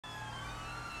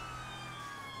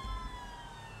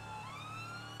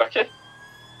Okay.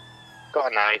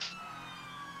 Got a knife.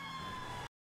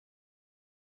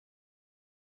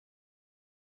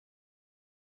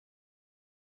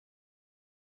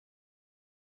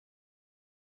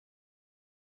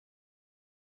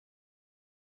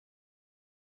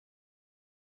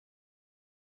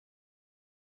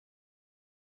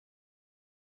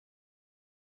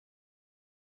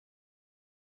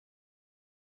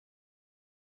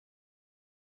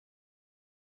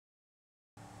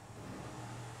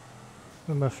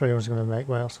 I'm afraid I was going to make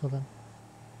Wales for them.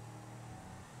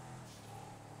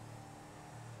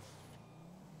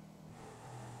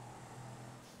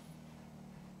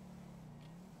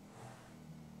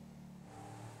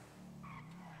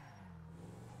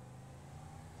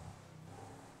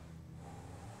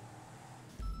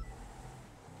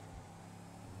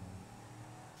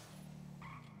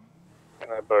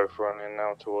 They're both running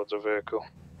now towards a vehicle.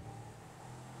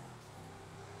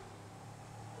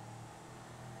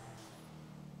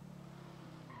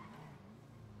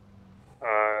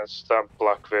 It's that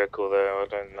black vehicle there. I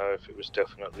don't know if it was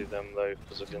definitely them though,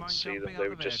 because I didn't see them. They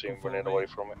were just seen running away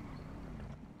from it.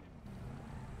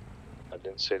 I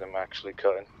didn't see them actually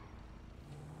cutting.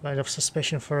 Line of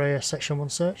suspicion for a Section 1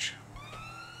 search.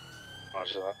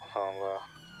 Roger that. I'll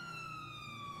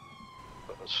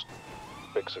let's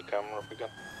fix the camera up again.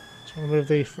 Just want to move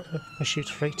the pursuit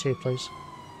to Freight 2, please.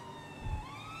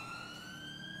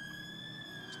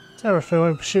 Terra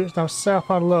Freeway pursuit is now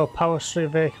southbound low. Power Street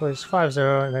vehicle is 50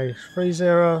 and a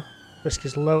 30. Risk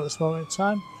is low at this moment in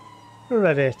time. We're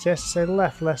ready. ATS say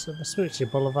left less of Vespucci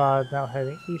Boulevard, now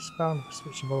heading eastbound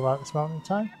Vespucci Boulevard at this moment in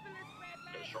time.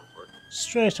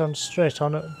 Straight on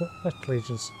at West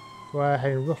Legions. We're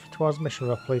heading roughly towards Mission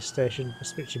Road Police Station,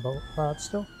 Vespucci Boulevard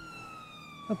still.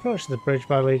 Approaching the bridge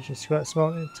by Legion Square at this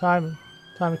moment in time.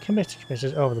 Time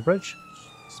committed over the bridge.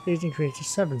 Speed increased to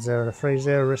 70 and 30.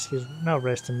 Risk is now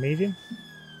raised to medium.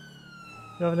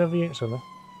 You have another unit on there?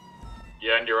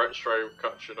 Yeah, and your X-ray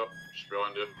catching up just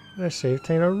behind you. Received.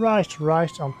 Taking a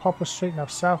right on Poplar Street, now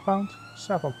southbound.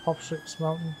 South on Poplar Street this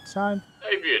moment in time.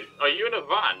 Avian, are you in a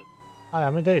van? I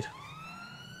am indeed.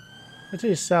 It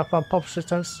is southbound Poplar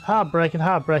Street, and it's hard braking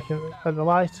at the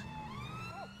light.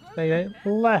 Stay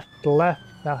left,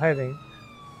 now heading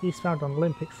eastbound on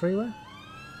Olympic Freeway.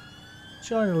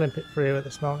 Join Olympic Freeway at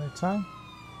this moment in time.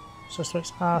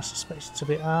 Suspects are suspected to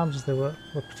be armed as they were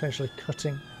potentially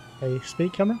cutting a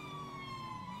speed camera.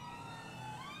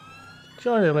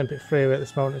 Join the Olympic Freeway at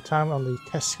this moment in time on the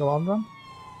Tesco on-ramp.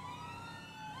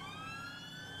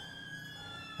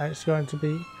 And it's going to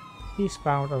be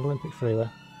eastbound on Olympic Freeway.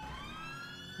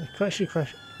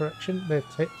 Correction, they've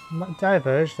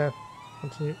diverged, they've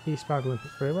continued eastbound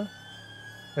Olympic Freeway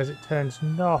as it turns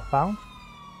northbound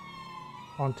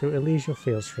onto Elysian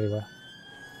Fields Freeway.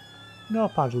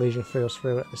 Northbound Elysian Fields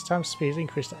Freeway at this time, speed is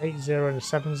increased to 80 and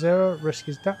 70, risk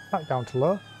is back down to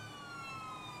low.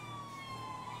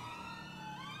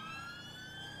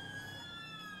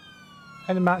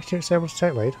 Any marked units able to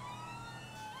take lead?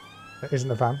 That isn't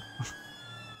a van.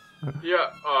 Yeah,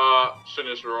 as soon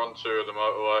as we're onto the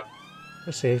motorway.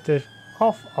 Received.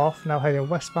 Off, now heading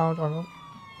westbound on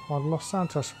Los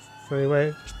Santos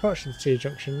Freeway, approaching the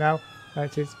T-junction now. And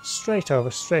it is straight over,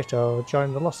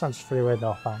 join the Los Santos Freeway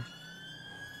northbound.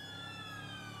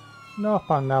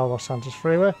 Northbound now, Los Santos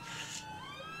Freeway.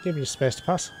 Give me space to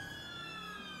pass.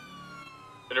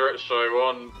 In your X-ray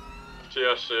 1,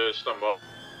 TS is standby.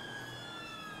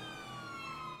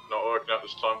 Not working at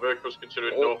this time. Vehicles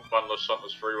continuing northbound Los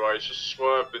Santos Freeway. It's just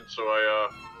swerved into a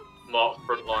marked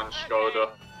frontline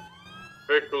Skoda.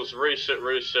 Vehicles reset.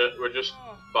 We're just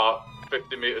about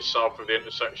 50 metres south of the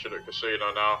intersection at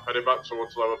Casino now. Heading back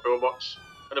towards lower pillbox.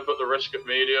 Gonna put the risk at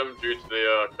medium due to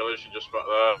the collision just back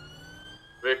there.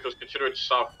 Vehicles continuing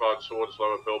southbound towards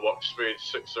lower pillbox. Speed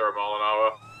 60 mile an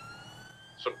hour.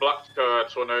 It's a black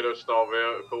tornado style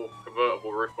vehicle,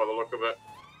 convertible roof by the look of it.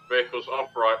 Vehicles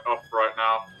off right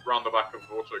now, round the back of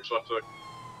Auto Exotic.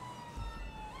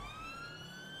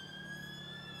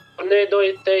 Tornado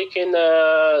is taking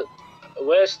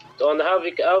west on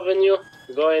Havoc Avenue,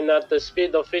 going at the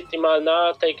speed of 50 miles an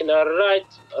hour, taking a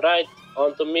right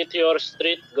onto Meteor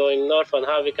Street, going north on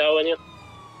Havoc Avenue.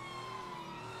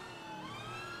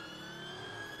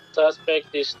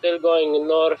 Suspect is still going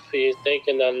north, he's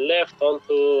taking a left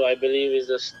onto, I believe, is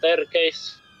a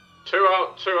staircase. Two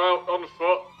out on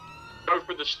foot. Go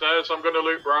for the stairs, I'm going to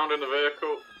loop round in the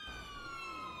vehicle.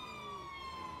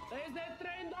 There's a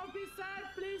trained officer,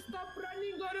 please stop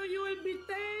running or you will be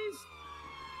tased.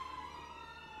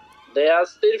 They are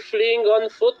still fleeing on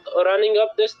foot, running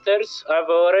up the stairs. I've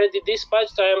already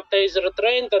dispatched, I am taser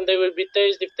trained and they will be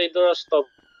tased if they do not stop.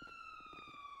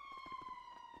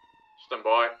 Stand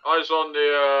by. Eyes on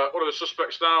the, what are the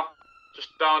suspects now? Just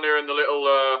down here in the little,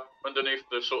 underneath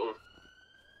the sort of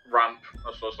ramp.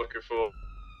 That's what I was looking for.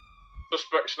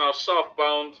 Suspects now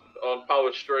southbound on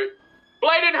Power Street.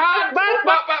 Blade in hand!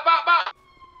 Back!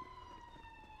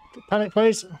 Panic,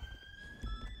 please.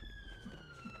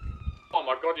 Oh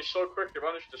my god, you're so quick, you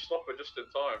managed to stop her just in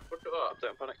time. Look at that.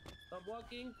 Don't panic. Stop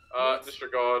walking.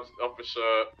 Disregard,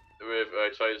 officer with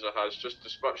a taser has just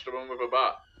dispatched a woman with a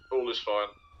bat. All is fine.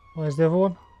 Where's the other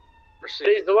one?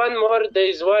 There's one more,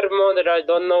 I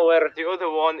don't know where. The other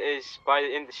one is by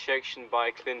the intersection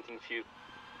by Clinton View.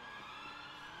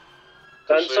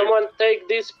 Can someone take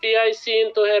this PIC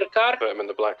into her car? Put him in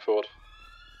the black Ford.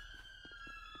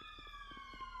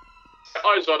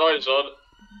 Eyes on.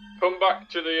 Come back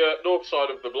to the north side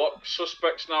of the block.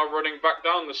 Suspects now running back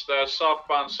down the stairs,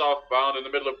 southbound, in the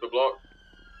middle of the block.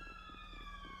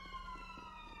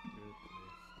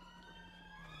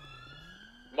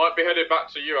 Might be headed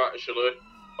back to you, actually.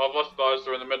 I've lost eyes,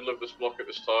 they're in the middle of this block at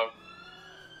this time.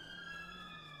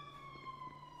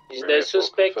 Is the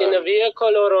suspect in a vehicle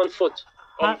or on foot?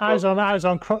 Eyes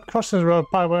on, crossing the road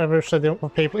by whatever said the other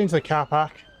people, into the car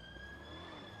park.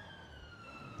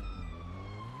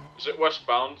 Is it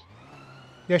westbound?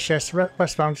 Yes,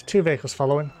 westbound, 2 vehicles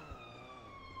following.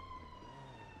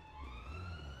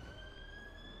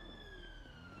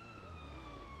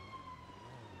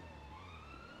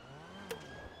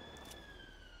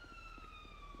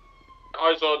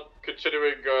 Eyes on,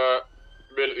 continuing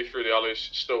immediately through the alleys,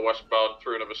 still westbound,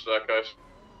 through another staircase.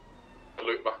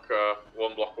 Loop back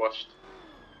 1 block west.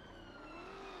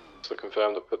 So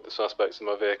confirmed to put the suspects in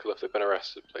my vehicle if they've been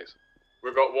arrested, please.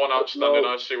 We've got one outstanding,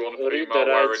 I see one female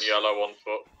wearing yellow on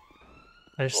foot.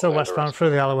 It's still westbound through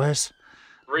the alleyways.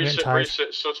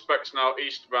 Reset, suspects now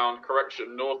eastbound,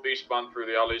 correction, northeastbound through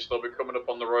the alleys. They'll be coming up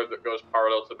on the road that goes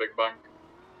parallel to Big Bank.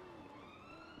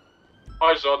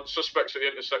 Eyes on, suspects at the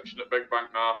intersection at Big Bank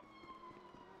now.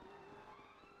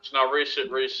 It's now reset.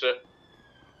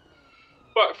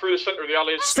 Back through the centre of the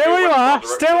alleys. Stay where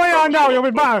you are now, you'll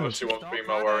be banned! I see one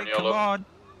female wearing yellow.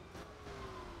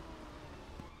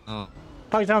 Oh.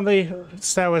 Back down the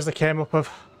stairways they came up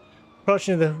of.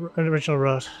 Approaching the original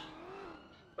road.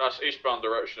 That's eastbound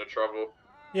direction of travel.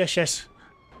 Yes.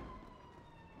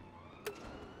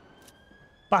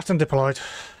 Baton deployed.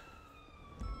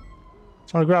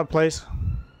 Someone grab, please.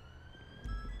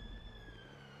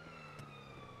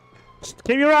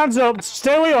 Keep your hands up.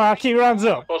 Stay where you are. Keep your hands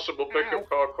up. Possible pickup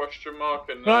car, question mark.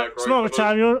 And, right, it's not the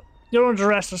time. You're under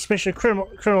arrest for suspicion of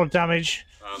criminal damage.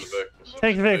 And the vehicle.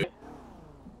 Take the vehicle.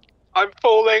 I'm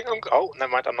falling. Oh,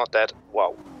 never mind. I'm not dead.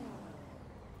 Whoa.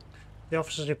 The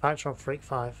officers dispatched on Freak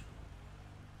 5.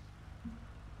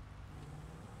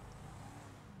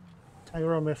 Tiger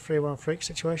Romeo 3-1 Freak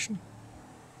situation.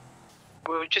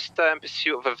 We were just in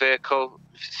pursuit of a vehicle.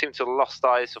 We seem to have lost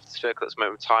eyes of this vehicle at this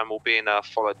moment in time. We're being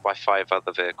followed by 5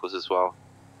 other vehicles as well.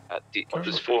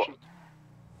 There's 4.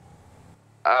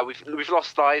 We've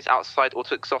lost eyes outside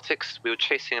Auto Exotics. We were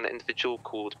chasing an individual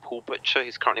called Paul Butcher.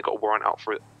 He's currently got a warrant out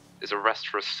for his arrest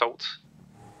for assault.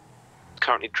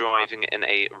 Currently driving in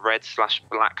a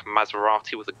red/black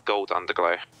Maserati with a gold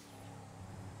underglow.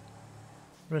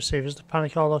 Receive, is the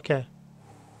panic all okay?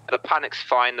 The panic's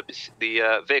fine.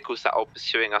 The vehicles that are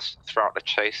pursuing us throughout the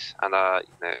chase and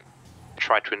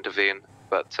tried to intervene,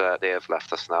 but they have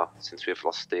left us now since we've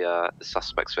lost the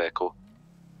suspect's vehicle.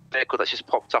 The vehicle that's just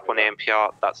popped up on the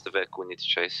NPR, that's the vehicle we need to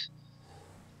chase.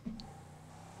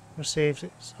 Received,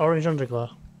 it's orange underglow.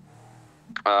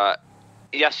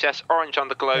 Yes, orange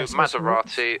underglow, yes,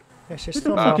 Maserati. Yes, who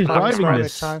the fuck is driving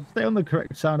this? Stay on the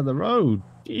correct side of the road.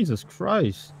 Jesus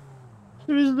Christ.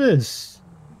 Who is this?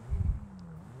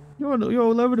 You're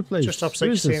all over the place. Just opposite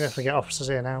casino if we get officers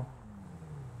here now.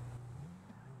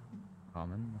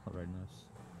 Carmen, that's not very nice.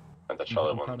 And the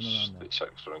Charlie one's the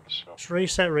sex for casino. Just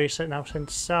reset now.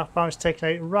 Since southbound is taking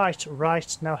a right,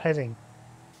 now heading.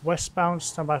 Westbound,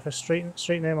 stand by for street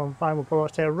name on Vinewood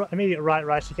Boulevard. Take an immediate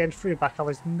right again through the back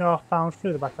alleys. Northbound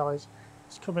through the back alleys.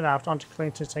 It's coming out onto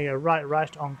Clinton, taking a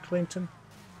right on Clinton.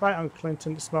 Right on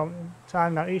Clinton at this moment in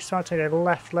time. Now eastbound, taking a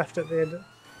left at the end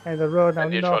of the road. Now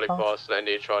northbound.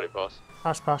 Charlie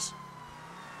pass. Pass.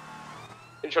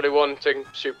 In Charlie 1, taking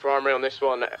pursuit primary on this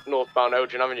one, northbound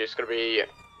Elgin Avenue. It's going to be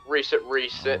reset,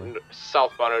 and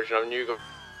southbound Elgin Avenue. You've got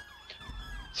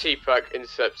T-Pack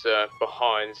interceptor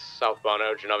behind southbound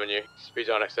Elgin Avenue. Speed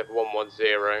on XF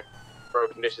 110.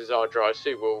 Road conditions are dry,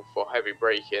 suitable for heavy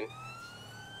braking.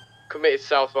 Committed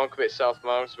southbound.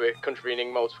 We're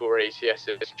contravening multiple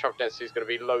ATSs. Traffic density is going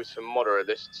to be low to moderate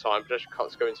this time. Pedestrian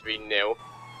count is going to be nil.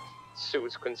 Suitable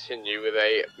to continue with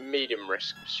a medium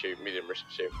risk pursuit.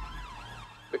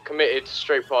 We're committed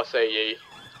straight past AE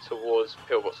towards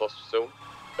Pillbox Hospital.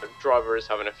 The driver is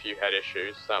having a few head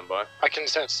issues. Stand by. I can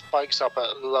set spikes up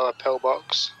at lower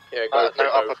pillbox. Yeah, go for it.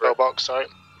 No, upper pillbox, sorry.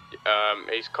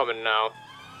 He's coming now.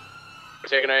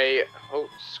 Taking a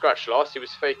scratch last. He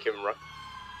was faking.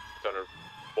 Don't know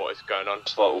what is going on.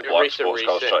 It's a little black sports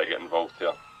cars trying to get involved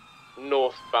here.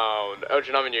 Northbound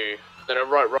Elgin Avenue. Then a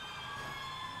right.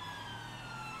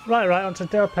 Right onto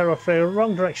Del Perro Freeway,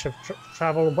 wrong direction of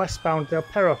travel, westbound Del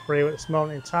Perro Freeway at this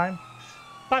moment in time.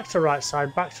 Back to right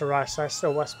side,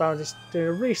 still westbound. Just doing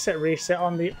a reset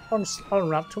on the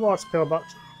on-ramp towards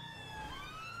Pillbox.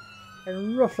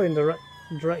 And roughly in the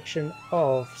direction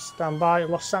of standby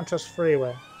Los Santos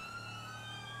Freeway.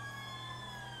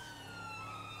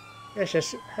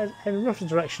 Yes, in roughly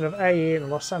direction of AE and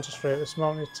Los Santos Freeway at this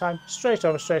moment in time. Straight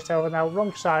over, now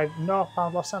wrong side,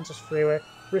 northbound Los Santos Freeway.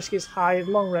 Risk is high,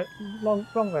 wrong rate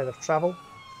of travel.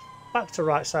 Back to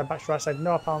right side,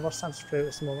 northbound Los Santos Freeway at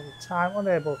this moment in time.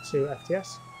 Unable to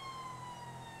FTS.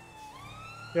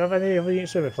 Do you have any other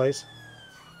units with me, please?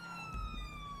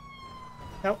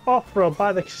 Now off-road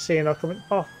by the casino, coming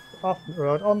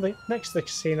off-road next to the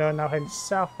casino, now heading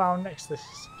southbound next to the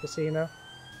casino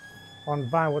on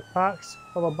Vinewood Parks,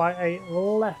 followed by a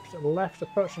left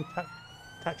approaching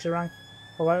taxi rank,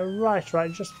 followed by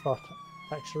right just before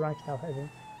taxi rank, now heading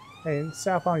in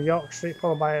southbound York Street,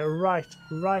 followed by a right,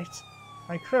 and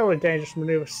incredibly dangerous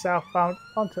manoeuvre southbound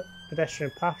onto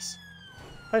pedestrian paths.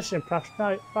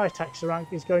 Now by taxi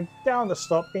rank is going down the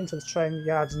slope into the train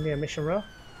yards near Mission Row.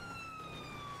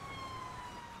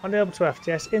 Unable to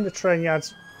FTS in the train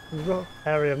yards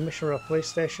area of Mission Row Police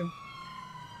Station.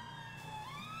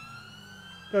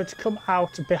 Going to come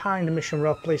out behind the Mission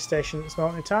Row Police Station at this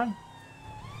moment in time.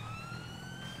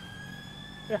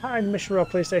 Behind Mission Row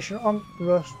Police Station on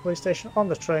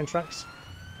the train tracks.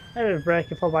 Heavy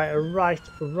braking followed by a right.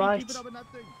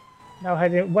 Now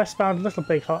heading westbound Little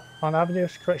Big Horn Avenue,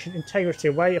 correction Integrity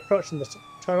Way, approaching the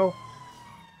tunnel.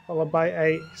 Followed by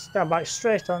a standby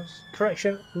straight on,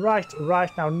 correction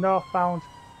right, now northbound.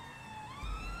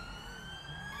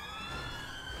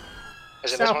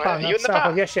 Is it this one? Are you in the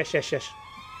back? Yes.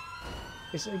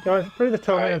 It's going through the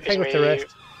tunnel and Integrity Rest.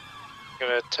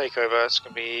 Gonna take over. It's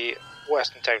gonna be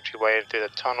west Integrity Way and through the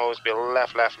tunnels. Be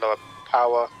left, lower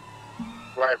power.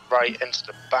 Right into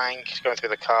the bank. Going through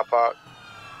the car park.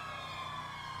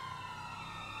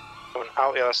 Going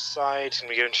out the other side. It's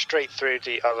gonna be going straight through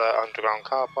the other underground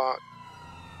car park.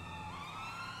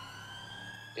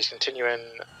 He's continuing.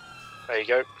 There you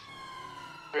go.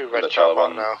 Through red car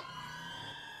park now.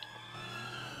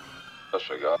 That's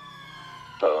what we got.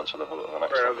 That one's on the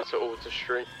next one. Over to Alter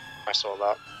Street. I saw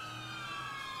that.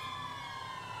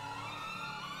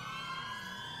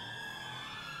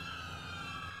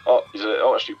 Oh, he's at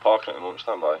Alter Street parking at the moment,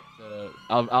 stand by.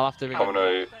 I'll have to ring coming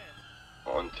out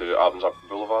onto Adams Apple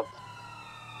Boulevard.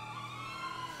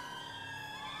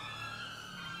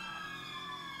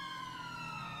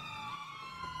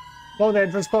 Block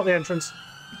the entrance.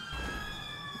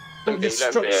 Just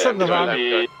struck the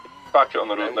van. Back it on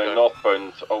the road now,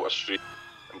 northbound Alter Street,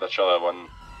 and the other one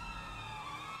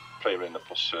primary in the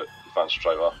pursuit, advanced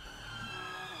driver.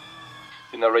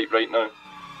 In the right now,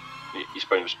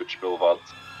 eastbound Vespucci Boulevard.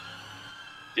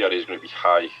 The area is going to be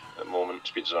high at the moment,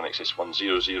 speeds are on excess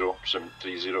 100,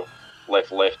 730.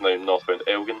 Left now, northbound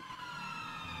Elgin.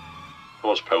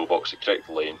 Towards Pillbox, the correct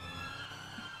lane.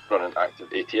 Running active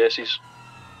ATSs.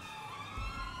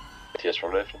 ATS for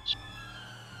reference.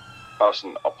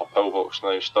 Passing upper Pillbox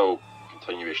now, still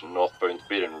continuation northbound,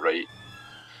 bearing right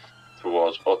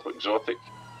towards Auto Exotic.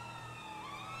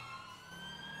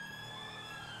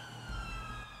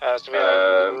 It's going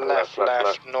to be left,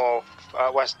 north,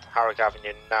 west Harrick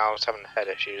Avenue now. It's having head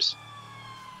issues.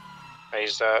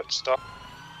 He's stop.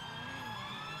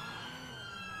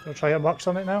 We'll try a box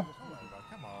on it now.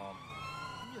 Come on.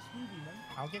 Give me a smoothie, man.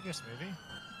 I'll give you a smoothie.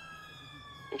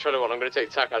 Controller 1, I'm going to take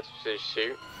TAC out of his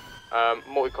suit.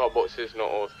 Multi-car boxes not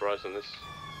authorised on this.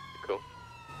 Cool.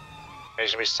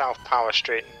 He's going to be South Power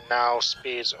Street now,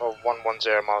 speeds of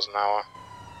 110 miles an hour.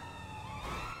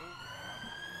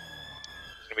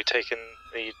 He's going to be taking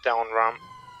the down ramp.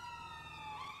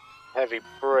 Heavy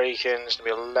braking, it's going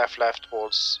to be a left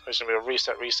towards, it's going to be a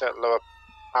reset, lower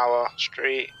Power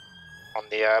Street on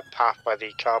the path by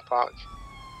the car park.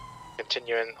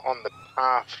 Continuing on the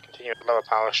path, continuing lower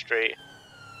Power Street.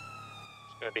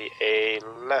 Going to be a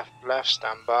left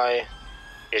standby.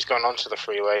 He's going onto the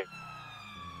freeway.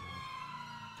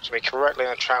 It's going to be correctly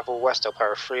on travel west Del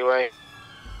Perro Freeway.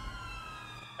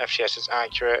 FGS is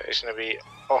accurate. It's going to be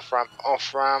off ramp,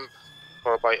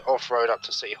 followed by off road up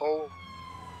to City Hall.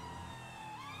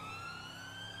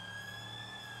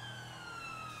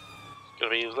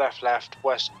 Gonna be left,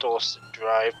 West Dorset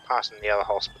Drive, passing the other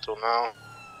hospital now.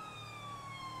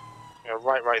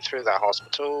 Right through that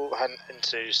hospital, heading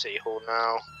into City Hall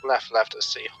now. Left at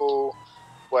City Hall,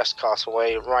 West Castle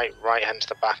Way, right, heading to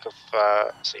the back of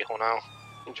City Hall now.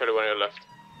 And Charlie 1 on your left.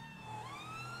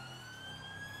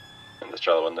 And this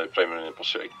Charlie 1 now, primary in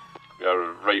pursuit. We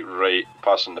are right,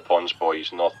 passing the Ponds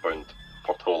Boys, northbound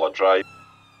Portola Drive.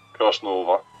 Crossing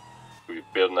over, we're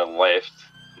bearing the left,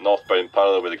 northbound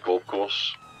parallel with the golf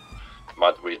course,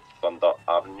 Madway Thunder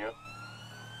Avenue.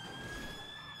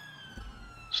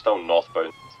 Still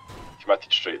northbound,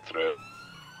 committed straight through.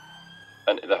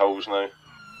 Into the hills now.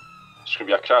 It's going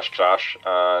to be a crash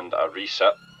and a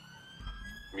reset.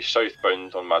 We're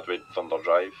southbound on Madway Thunder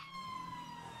Drive.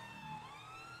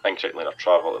 Incorrect lane of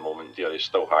travel at the moment, DRA is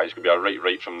still high. It's going to be a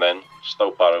right from then.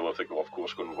 Still parallel with the golf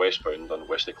course going westbound on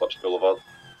West Eclipse Boulevard.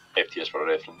 FTS for a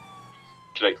reference.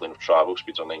 Correct lane of travel,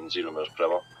 speeds are 90 miles per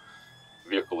hour.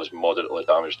 Vehicle is moderately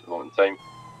damaged at the moment in time.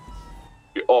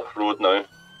 We're off road now,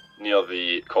 near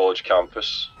the college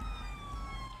campus.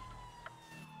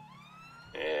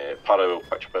 Parallel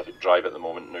picture perfect drive at the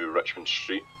moment, now Richmond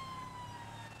Street.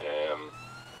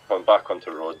 Coming back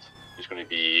onto the road, he's going to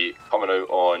be coming out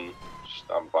on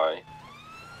standby.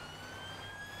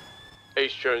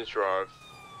 East Jones Drive.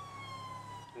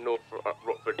 North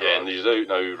Rockford Drive. Yeah, and he's out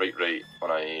now, right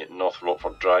on a North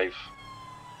Rockford Drive.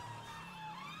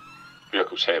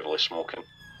 Vehicle's heavily smoking.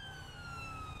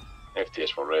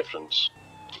 FTS for reference.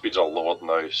 Speeds are lowered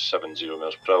now, 70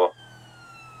 miles per hour.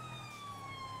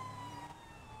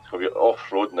 We'll be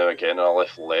off road now again, and a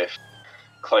left,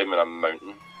 climbing a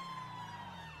mountain.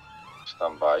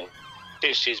 Stand by.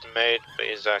 She's made, but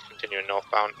is continuing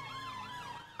northbound.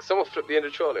 Someone flipped the end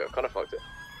of Charlie, I kind of fucked it.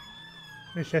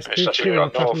 It's just It's actually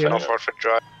on North Rockford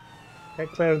Drive. Get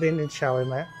clear of the Indian Chalet,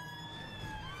 mate.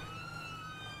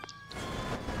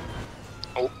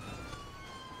 Oh.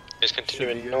 It's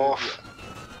continuing north.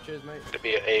 Cheers, mate. It'll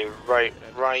be a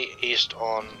right east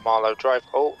on Marlow Drive.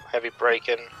 Oh, heavy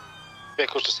braking.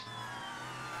 Vehicles just.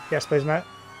 Yes, please, mate.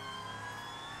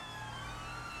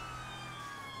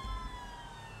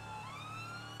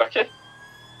 Okay.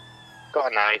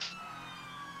 Got a knife.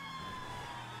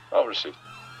 I'll receive.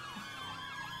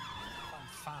 I'm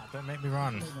fat, don't make me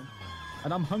run.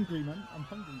 And I'm hungry, man. I'm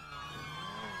hungry.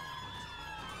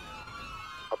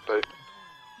 Update.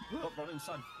 Stop running,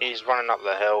 son. He's running up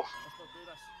the hill. Let's not do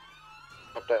this.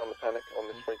 Update on the panic on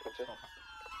this frequency.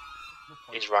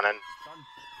 He's running. Done.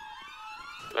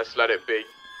 Let's let it be.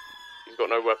 He's got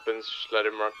no weapons, just let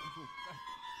him run.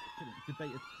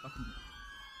 Debated fucking.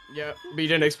 Yeah, but you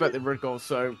didn't expect the red goal,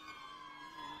 so.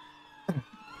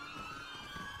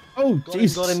 Oh,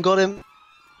 Jesus. Got him.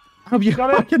 How have you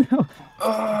got fucking hell?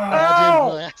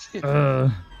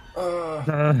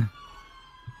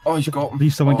 Oh, you got him.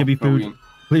 Please, someone give me food. Brilliant.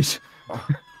 Please.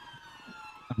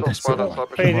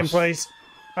 Feed him, please.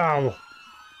 Oh.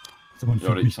 Someone You're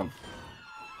feed me. right, son.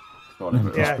 Sorry.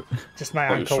 Yeah, just my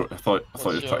ankle. I thought you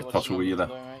were trying to tussle with you there.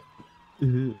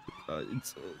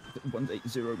 It's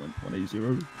 180,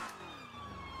 180.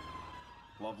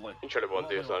 Lovely. You should have won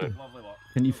the assignment.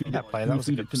 Can you feed Yeah, it? play, Can that you was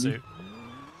a feed good it to me? pursuit.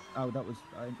 Oh, that was.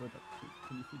 I enjoyed that.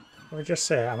 Can you feed it? Let me just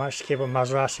say, I managed to keep a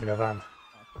Maserati in a van. Oh,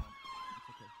 come on. It's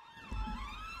okay.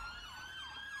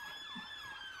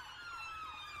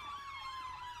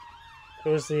 Who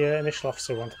was the initial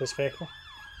officer who wanted this vehicle?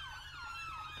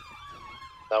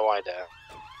 No idea.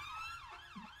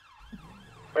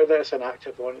 Or there's an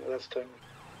active one this time.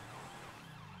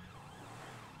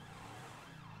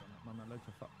 My legs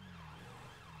are fucked.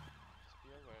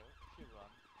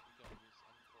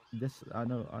 This, I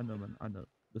know, man, I know.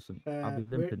 Listen, I'll be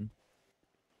limping.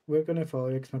 We're gonna follow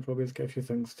you because my probably get a few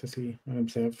things to see and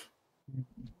observe.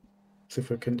 See if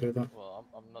we can do that. Well,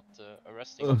 I'm not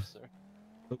arresting officer.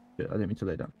 Oh, shit, I didn't mean to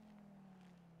lay down.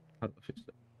 How do I fix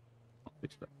that? I'll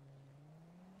fix that.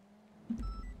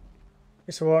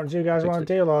 So what, do you guys Fix want a it.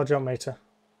 deal or do you want me to?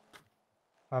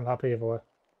 I'm happy either way.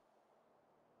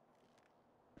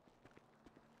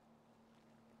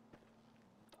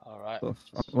 Alright. Well,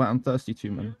 I'm thirsty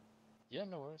too, man. Yeah,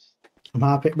 no worries. I'm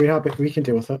happy. We're happy. We can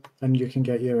deal with it, and you can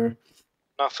get your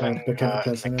Nothing. the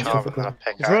characters In and the stuff car like with a that.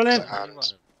 pickaxe Running.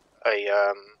 and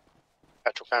a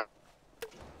petrol can.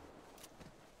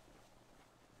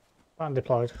 Van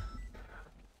deployed.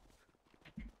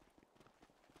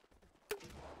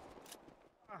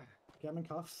 Get them in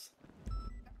cuffs.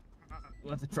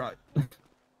 We'll have to try.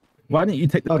 Why didn't you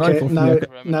take the Okay, knife off now me?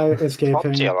 now escaping.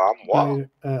 Property alarm. What?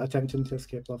 Now attempting to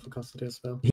escape lawful custody as well.